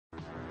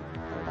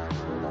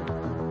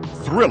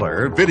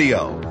thriller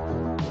video.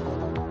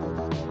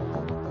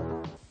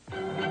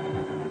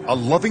 A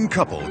loving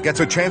couple gets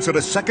a chance at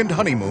a second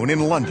honeymoon in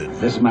London.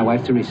 This is my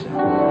wife, Teresa.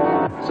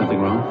 Something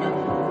wrong?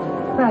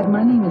 Brad,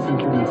 my name isn't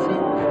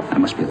Teresa. I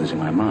must be losing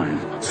my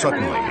mind.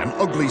 Suddenly, an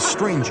ugly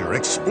stranger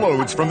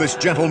explodes from this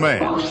gentle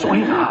man. Oh,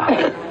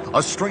 sweetheart.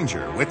 A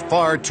stranger with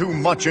far too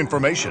much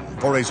information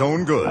for his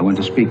own good. I want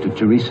to speak to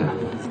Teresa.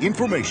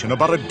 Information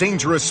about a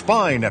dangerous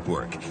spy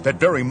network that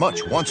very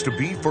much wants to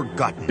be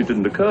forgotten. It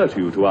didn't occur to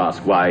you to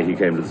ask why he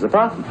came to this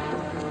apartment,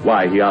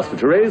 why he asked for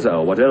Teresa,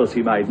 or what else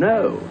he might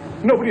know.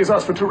 Nobody has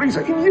asked for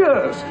Teresa in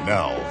years.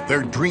 Now,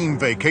 their dream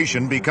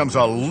vacation becomes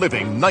a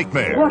living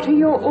nightmare. What are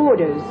your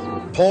orders?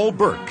 Paul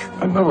Burke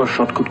Another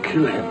shot could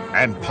kill him.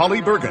 and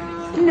Polly Bergen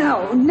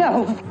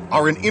No.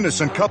 are an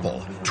innocent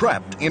couple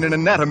trapped in an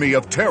anatomy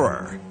of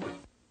terror.